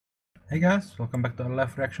Hey guys, welcome back to our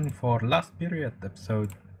live reaction for Last Period,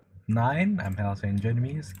 episode 9. I'm Halsey and joining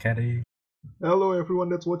me is Caddy. Hello everyone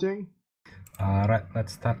that's watching. Alright,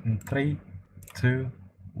 let's start in 3, 2,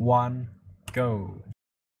 1, go.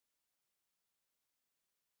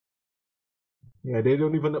 Yeah, they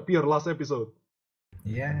don't even appear last episode.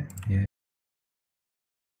 Yeah.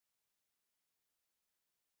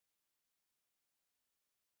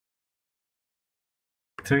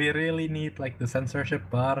 Do we really need like the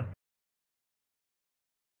censorship bar?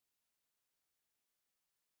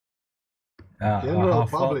 General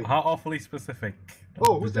public. How awfully specific.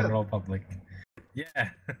 Oh, The who's that? general public.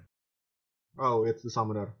 Yeah. Oh, it's the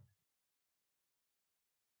summoner.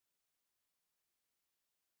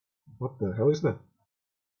 What the hell is that?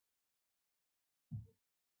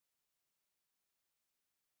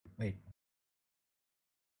 Wait.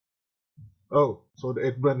 Oh, so the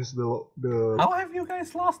 8 brand is the How have you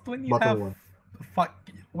guys lost when you bottom have one?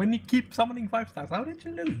 when you keep summoning 5 stars? How did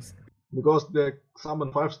you lose? Because they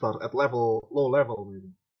summon 5-star at low level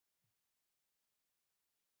maybe.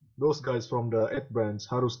 Those guys from the 8 branch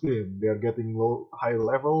Haru's team, they are getting high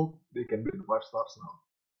level, they can be the 5 stars now.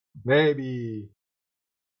 Maybe.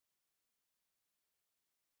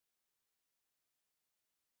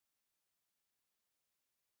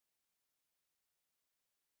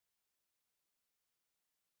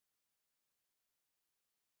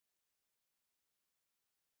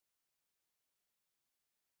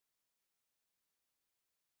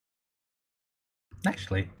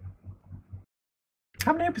 Actually,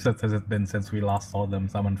 how many episodes has it been since we last saw them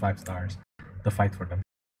summon 5 stars to fight for them?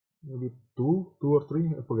 Maybe two or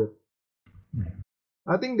three, I forget.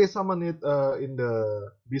 I think they summon it in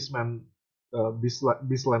the Beastman,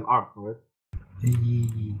 Beastland arc, right? Did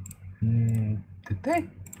they?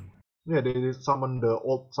 Yeah, they summon the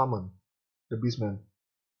old summon, the Beastman.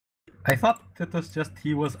 I thought it was just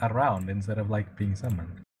he was around instead of like being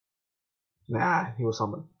summoned. Nah, he was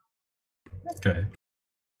summoned. Okay.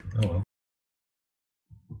 Oh well.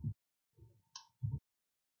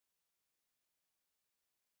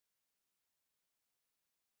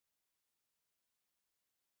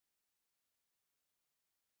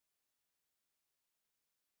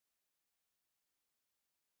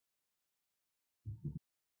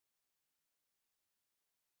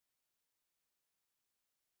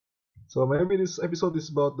 So maybe this episode is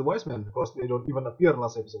about the wise men because they don't even appear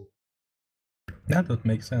last episode. That would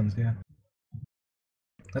make sense, yeah.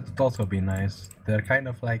 That would also be nice. They're kind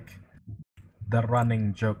of like the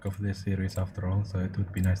running joke of this series after all, so it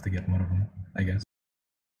would be nice to get more of them, I guess.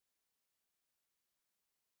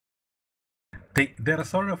 They're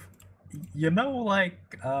sort of,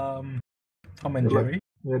 like Tom and They're Jerry?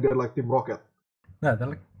 yeah, they're like Team Rocket. No, they're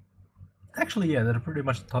like, actually, yeah, they're pretty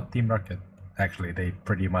much Team Rocket. Actually, they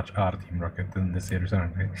pretty much are Team Rocket in this series,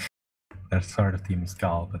 aren't they? They're sort of Team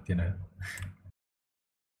Skull, but you know.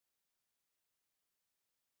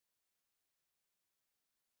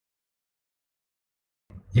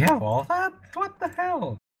 You have all that? What the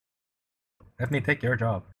hell? Let me take your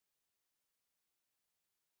job.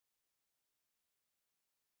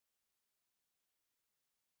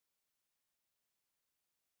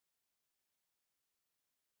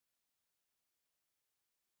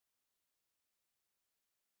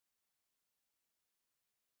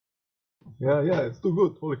 Yeah, it's too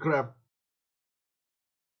good. Holy crap.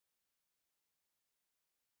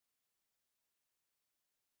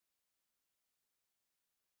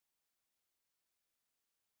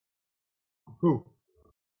 Who?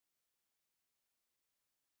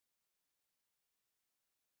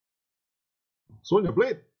 Sonya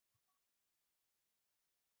Blade.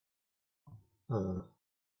 Who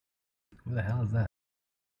the hell is that?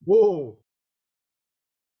 Whoa.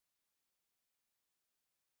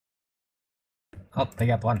 Oh, they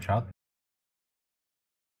got one shot.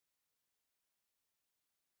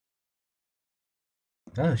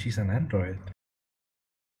 Oh, she's an android.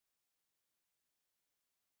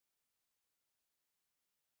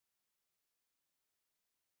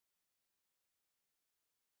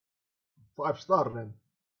 5-star then.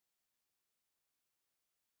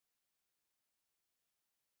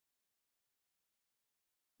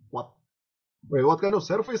 What? Wait, what kind of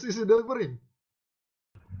service is he delivering?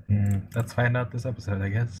 Let's find out this episode, I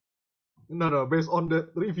guess. No, based on the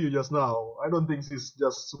review just now, I don't think she's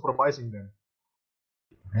just supervising them.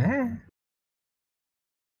 Eh?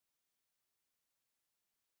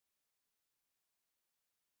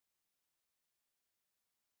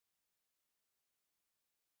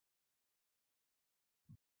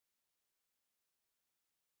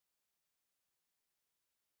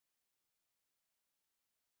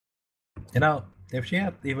 You know, if she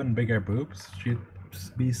had even bigger boobs, she'd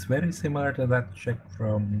be very similar to that chick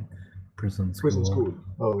from Prison School. Prison School.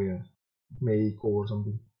 Oh yeah, Meiko or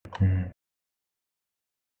something. Hmm.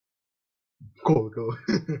 Cool.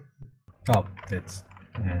 Oh, it's.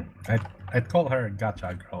 I'd call her a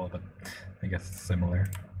gacha girl, but I guess it's similar.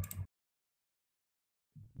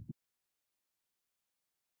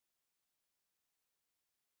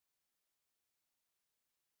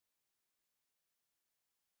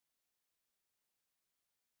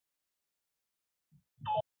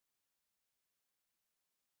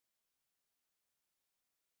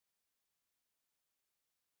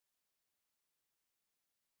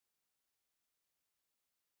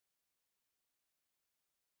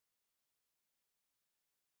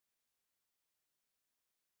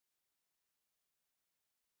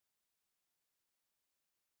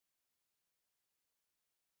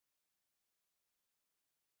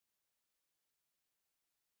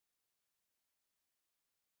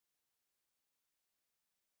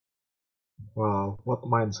 Wow, what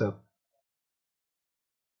mindset.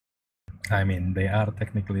 I mean, they are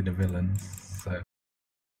technically the villains, so.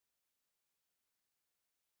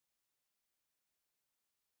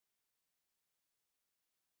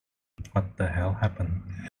 What the hell happened?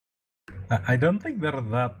 I don't think they're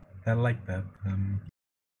like that.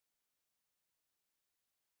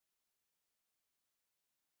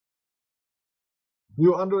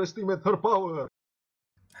 You underestimate her power.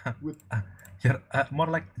 You're more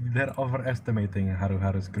like they're overestimating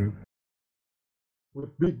Haru's group.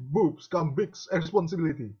 With big boobs come big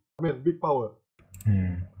responsibility. I mean, big power.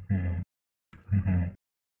 Mm-hmm.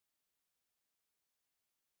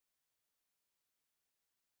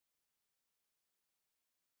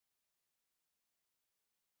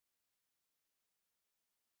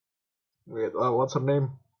 Wait, what's her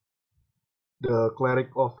name? The cleric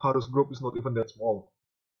of Haru's group is not even that small.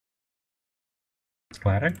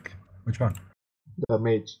 Cleric? Which one? The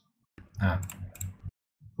mage. Ah.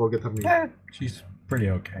 Forget her name. Yeah, she's pretty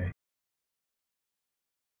okay.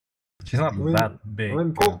 She's not that big. I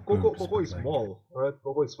mean, Coco is like... small, right?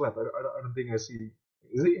 Coco is flat. I don't think I see.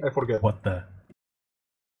 Is he? I forget. What the?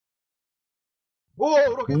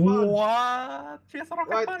 Whoa, rocket punch! What? She has a rocket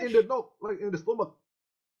right punch? In the knock, like in the stomach.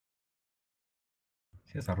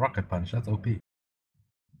 She has a rocket punch. That's OP.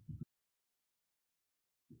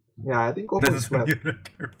 Yeah, I think Coco is flat.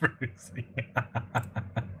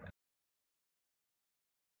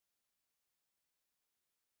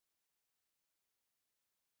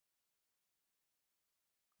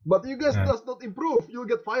 But you guys does not improve. You'll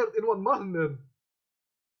get fired in 1 month then.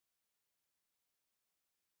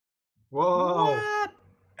 Wow. What?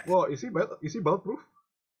 Wow, is he bulletproof?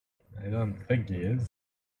 I don't think he is.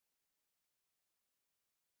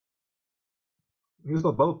 He's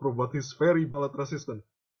not bulletproof, but he's very bullet resistant.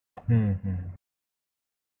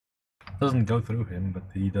 Doesn't go through him, but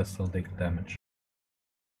he does still take damage.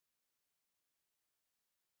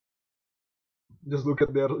 Just look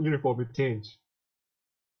at their uniform, it changed.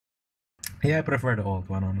 Yeah, I prefer the old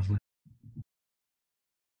one, honestly.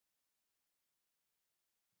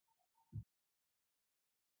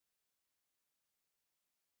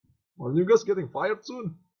 Are you guys getting fired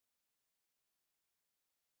soon?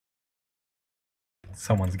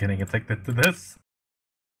 Someone's getting addicted to this.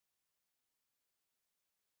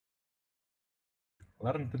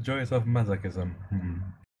 Learn the joys of masochism.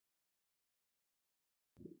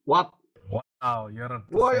 What? Wow, you're at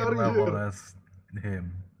the Why same are you level here? as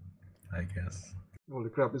him, I guess. Holy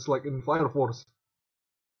crap, it's like in Fire Force.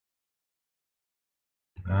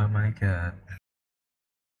 Oh my god.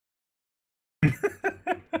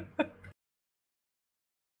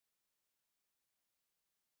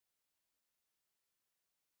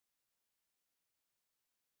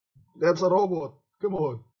 That's a robot. Come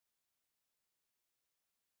on.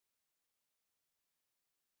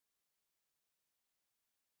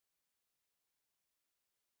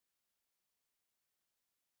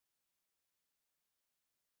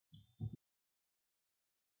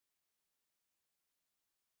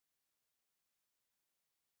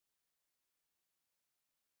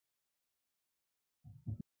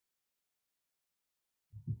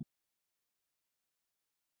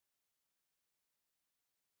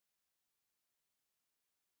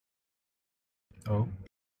 Oh.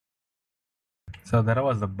 So that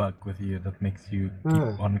was the bug with you that makes you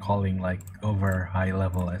keep on calling like over high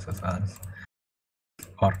level SSRs.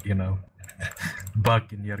 Or,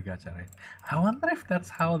 bug in your gacha, right? I wonder if that's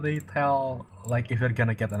how they tell like if you're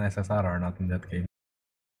gonna get an SSR or not in that game.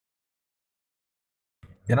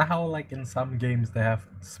 You know how like in some games they have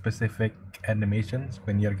specific animations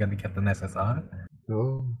when you're gonna get an SSR?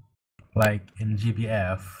 Oh. Like in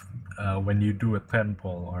GBF, when you do a 10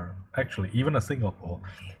 pull, or actually even a single pull,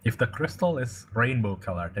 if the crystal is rainbow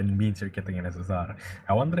colored, then it means you're getting an SSR.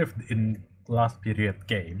 I wonder if in last period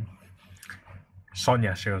game,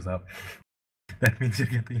 Sonya shows up. That means you're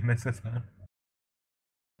getting an SSR.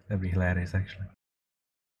 That'd be hilarious, actually.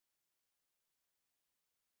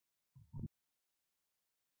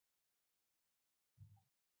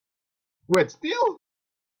 Wait, still?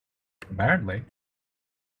 Apparently.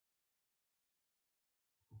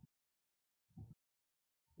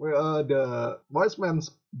 Well, the wise man's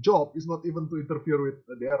job is not even to interfere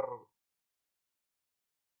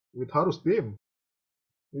with Haru's team.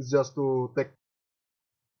 It's just to take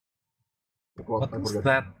what What I was forget.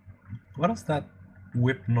 that? What was that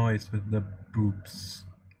whip noise with the boobs?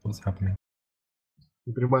 What's happening?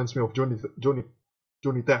 It reminds me of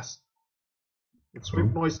Johnny Test. It's whip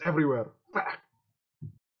Oh. noise everywhere.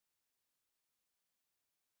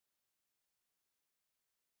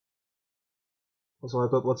 Also, I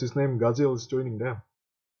thought, what's his name? Gazelle is joining them.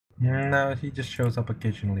 No, he just shows up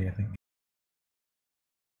occasionally, I think.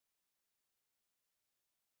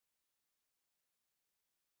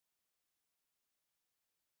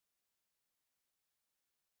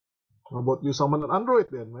 How about you summon an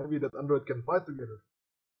android then? Maybe that android can fight together.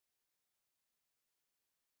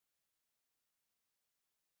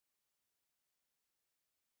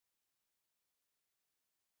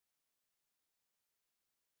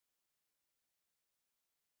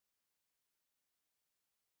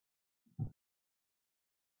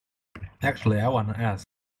 Actually, I want to ask,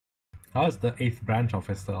 how is the 8th branch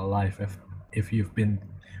office still alive if you've been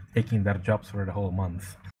taking their jobs for the whole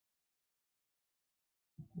month?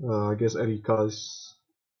 I guess Erika is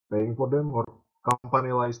paying for them, or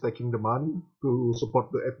Campanella is taking the money to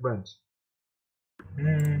support the 8th branch.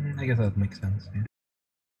 I guess that makes sense. Yeah.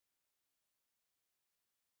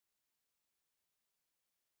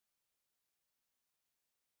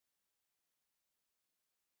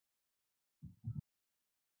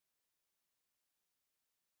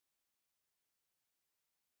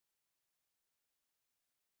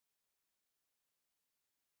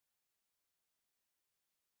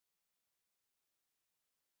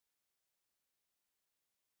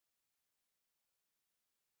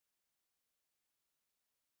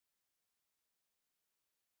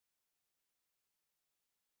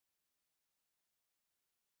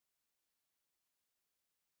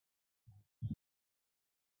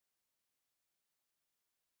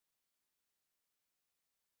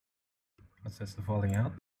 What's this, the falling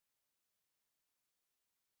out?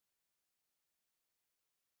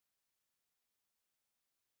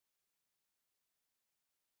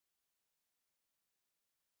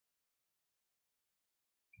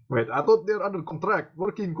 Wait, I thought they're under contract,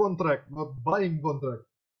 working contract, not buying contract.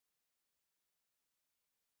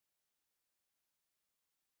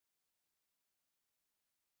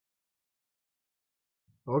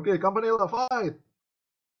 Okay, Campanella, fight!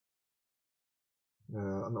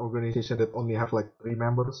 An organization that only have like 3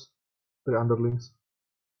 members, 3 underlings.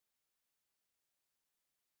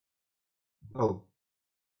 Oh,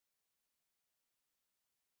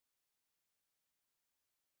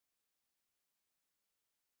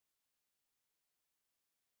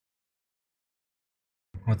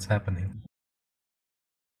 What's happening?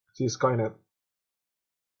 she's Skynet.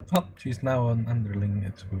 Oh, she's now an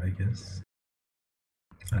underling too, I guess.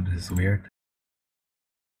 And this is weird.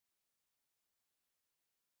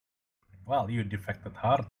 Well, you defected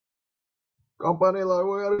hard. Campanella,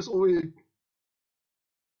 where is weak?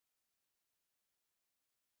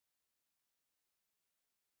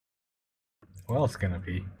 Who else gonna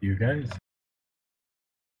be? You guys?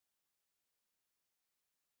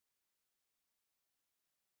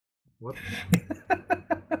 What?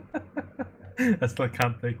 I still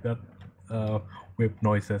can't take that whip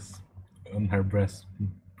noises on her breast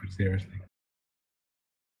seriously.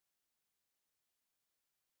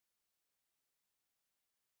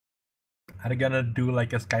 Are they gonna do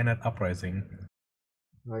like a Skynet uprising?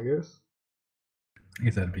 I guess. I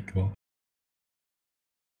guess that'd be cool.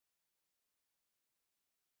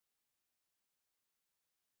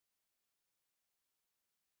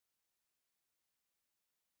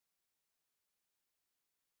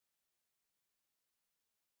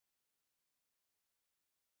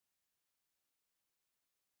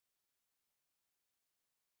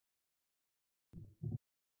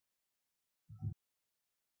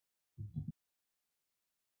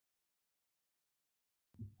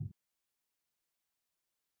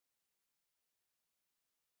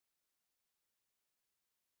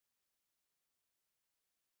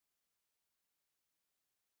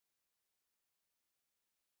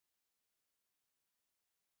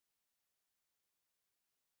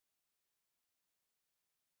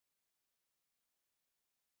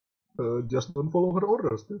 just don't follow her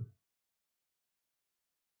orders then.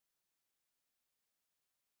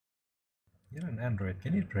 You're an android.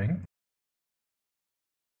 Can you drink?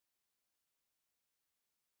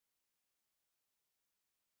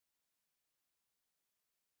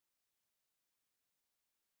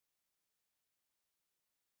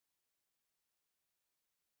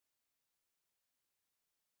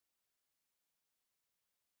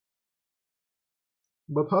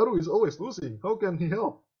 But Haru is always losing. How can he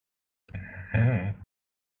help?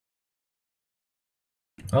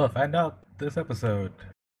 Well, find out this episode.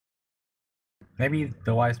 Maybe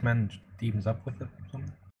the wise man teams up with it or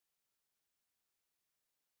something?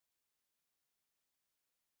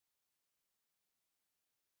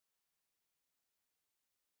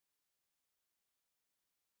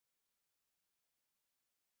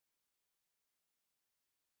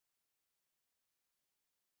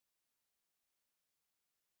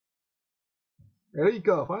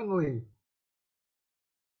 Erika, finally!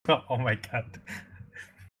 Oh my god.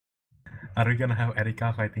 Are we gonna have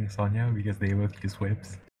Erika fighting Sonya because they both use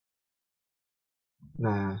whips?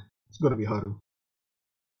 Nah, it's gonna be Haru.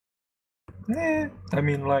 I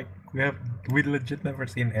mean, like, we legit never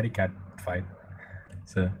seen Erika fight.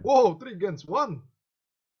 So, Whoa, 3 against 1!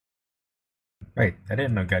 wait, I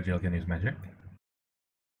didn't know Gajil can use magic.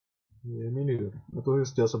 Yeah, me neither. I thought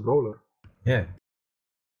he's just a brawler. Yeah.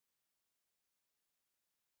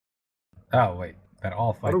 Oh, wait, they're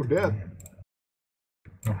all fighting. Haru dead.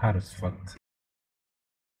 Oh, Haru's fucked.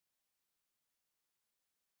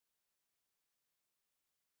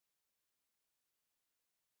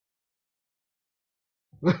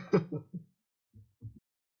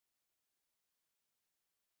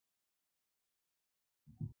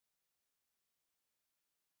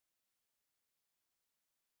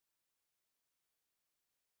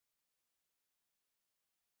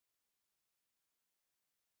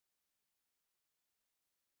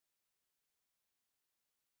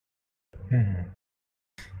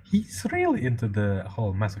 He's really into the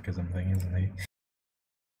whole masochism thing, isn't he?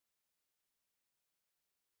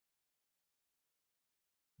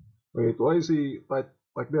 Wait, why is he like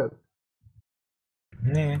that?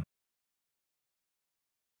 Nah.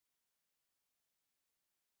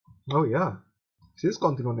 Oh yeah, she's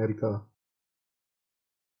counting on Erika.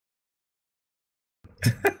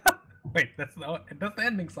 Wait, that's the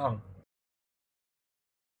ending song.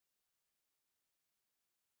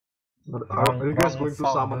 Are you guys Wrong going to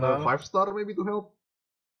song, summon a hello? 5-star maybe to help?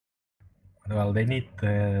 Well, they need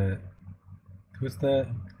the... Who's the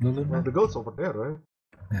Lulu? Well, the girl's over there, right?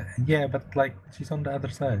 Yeah, but like, she's on the other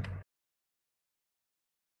side.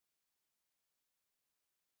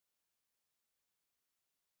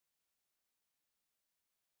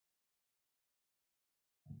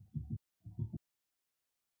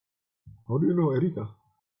 How do you know Erika?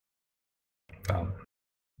 Well,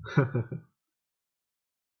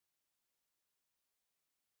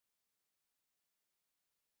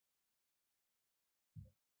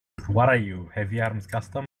 what are you? Heavy Arms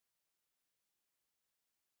Custom?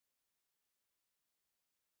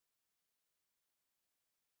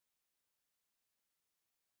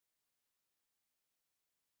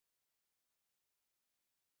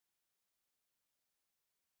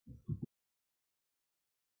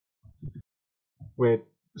 Wait,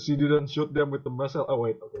 she didn't shoot them with the muzzle. Oh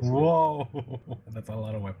wait, okay. Whoa, that's a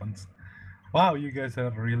lot of weapons. Wow, you guys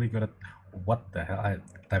are really good at... What the hell?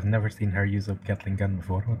 I've never seen her use a Gatling gun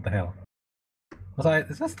before. What the hell?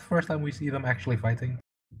 Is this the first time we see them actually fighting?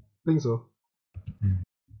 I think so.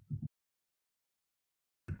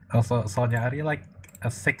 Also, Sonya, are you like a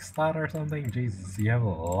 6-star or something? Jesus, you have a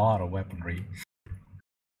lot of weaponry.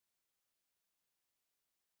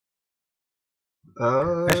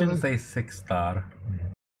 I shouldn't say 6-star.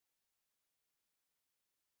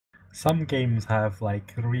 Some games have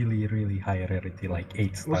like really, really high rarity, like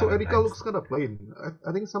 8-star. Also, Erika and looks kind of plain.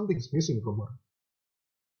 I think something's missing from her.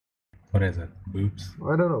 What is it? Boobs?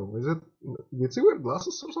 I don't know. Is it? Did she wear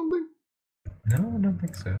glasses or something? No, I don't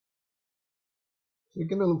think so. She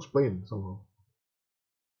kind of looks plain somehow.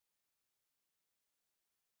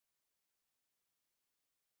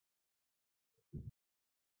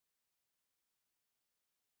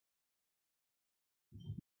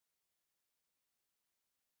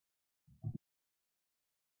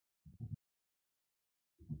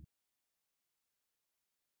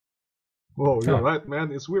 Whoa, you're right,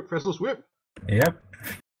 man. It's whip versus whip. Yep.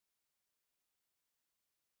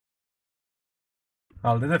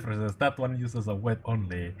 Well, the difference is that one uses a whip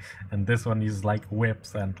only, and this one uses like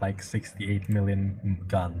whips and like 68 million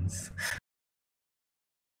guns.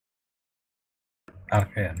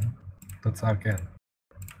 Arcane. That's Arcane.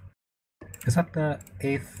 Is that the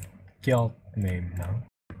 8th guild name now.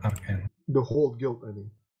 Arcane. The whole guild, I think.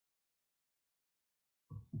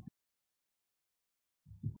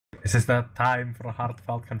 This is the time for a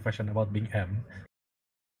heartfelt confession about being M.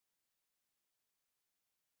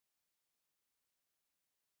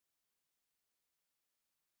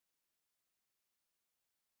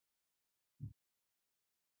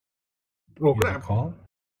 Oh, Use a crap. call.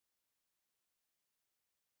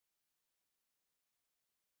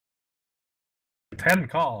 Ten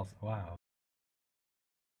calls. Wow.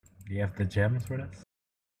 Do you have the gems for this?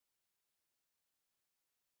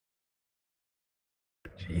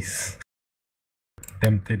 Jeez.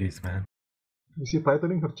 Them titties, man. Is she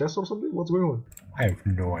tightening her chest or something? What's going on? I have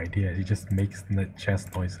no idea. He just makes the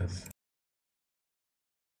chest noises.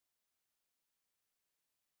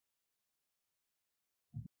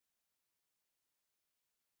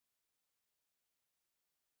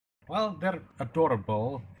 Well, they're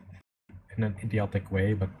adorable in an idiotic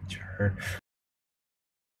way, but sure.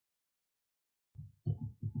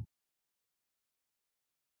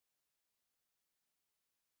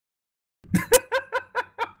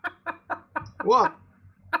 What?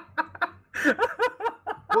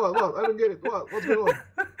 What? I don't get it. What's going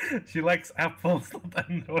on? She likes apples, not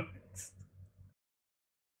androids.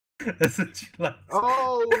 That's what she likes.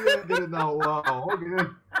 Oh, yeah, I get it now. Wow, okay.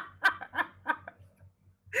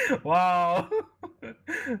 Wow.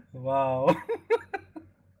 Wow.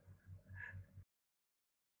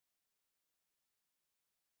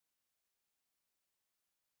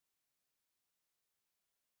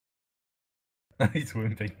 He's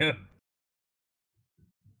wimping.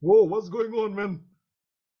 Whoa, what's going on, man?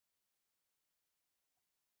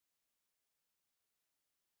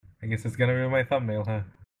 I guess it's gonna be my thumbnail, huh?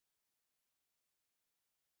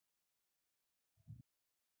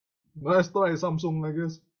 Nice try, Samsung, I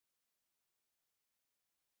guess.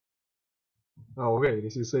 Oh, okay,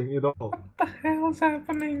 this is saying it all. What the hell's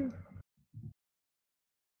happening?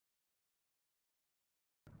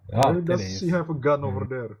 Why Oh, does titties. she have a gun over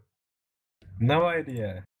there? No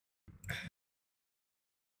idea.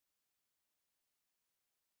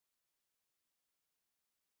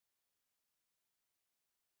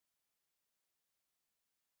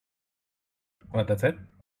 What, that's it?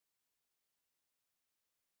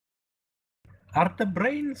 Are the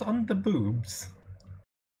brains on the boobs?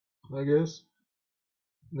 I guess.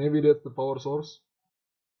 Maybe that's the power source.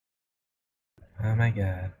 Oh my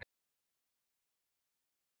god.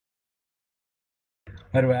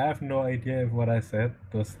 By the way, I have no idea if what I said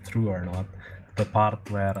was true or not. The part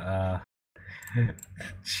where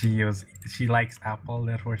she likes Apple,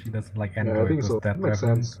 therefore she doesn't like Yeah, Android. I think Was so. that Makes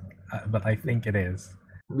reference? sense. But I think it is.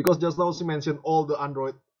 Because just now she mentioned all the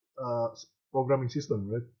Android programming system,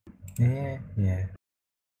 right? Yeah.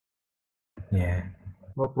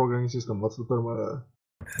 Not programming system. What's the term?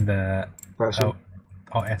 The Fashion.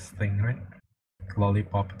 OS thing, right?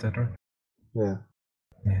 Lollipop, etc. Yeah.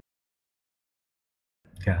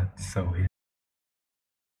 Yeah, it's so weird.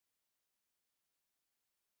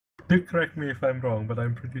 Do correct me if I'm wrong, but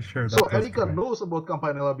I'm pretty sure that So is Erika correct. knows about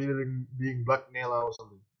Campanella being Black Nela or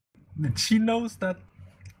something. She knows that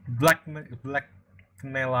Black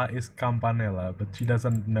Nella is Campanella, but she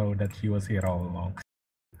doesn't know that she was here all along.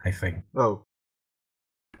 I think. Oh.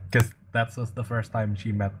 Because that was the first time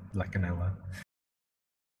she met Black Nella.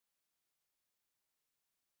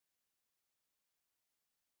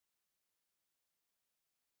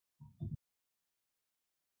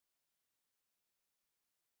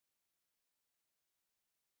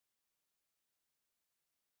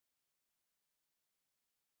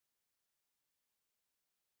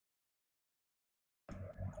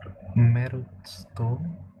 Merutsto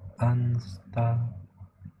Ansta.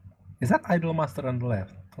 Is that Idolmaster on the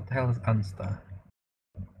left? What the hell is Ansta?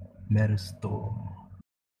 Merusto.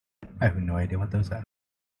 I have no idea what those are.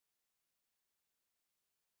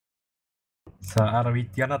 So are we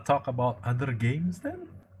gonna talk about other games then?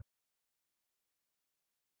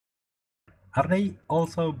 Are they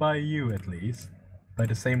also by you at least? By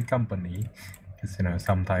the same company? Because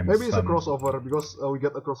sometimes Maybe it's a crossover because we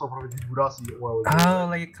get a crossover with Higurashi a while ago. Oh,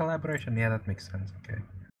 like a collaboration. Yeah, that makes sense. Okay.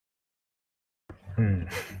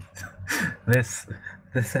 This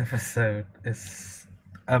episode is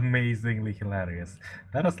amazingly hilarious.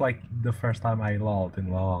 That is like the first time I lolled in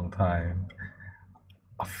a long time.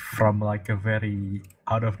 From like a very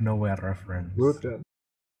out of nowhere reference. Good, yeah.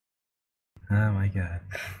 Oh my god.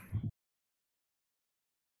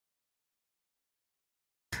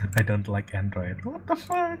 I don't like Android. What the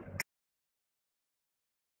fuck?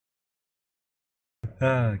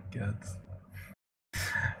 Oh god.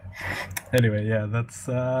 Anyway, yeah, that's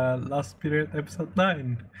Last Period episode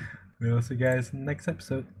 9. We'll see you guys next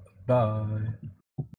episode. Bye. Bye.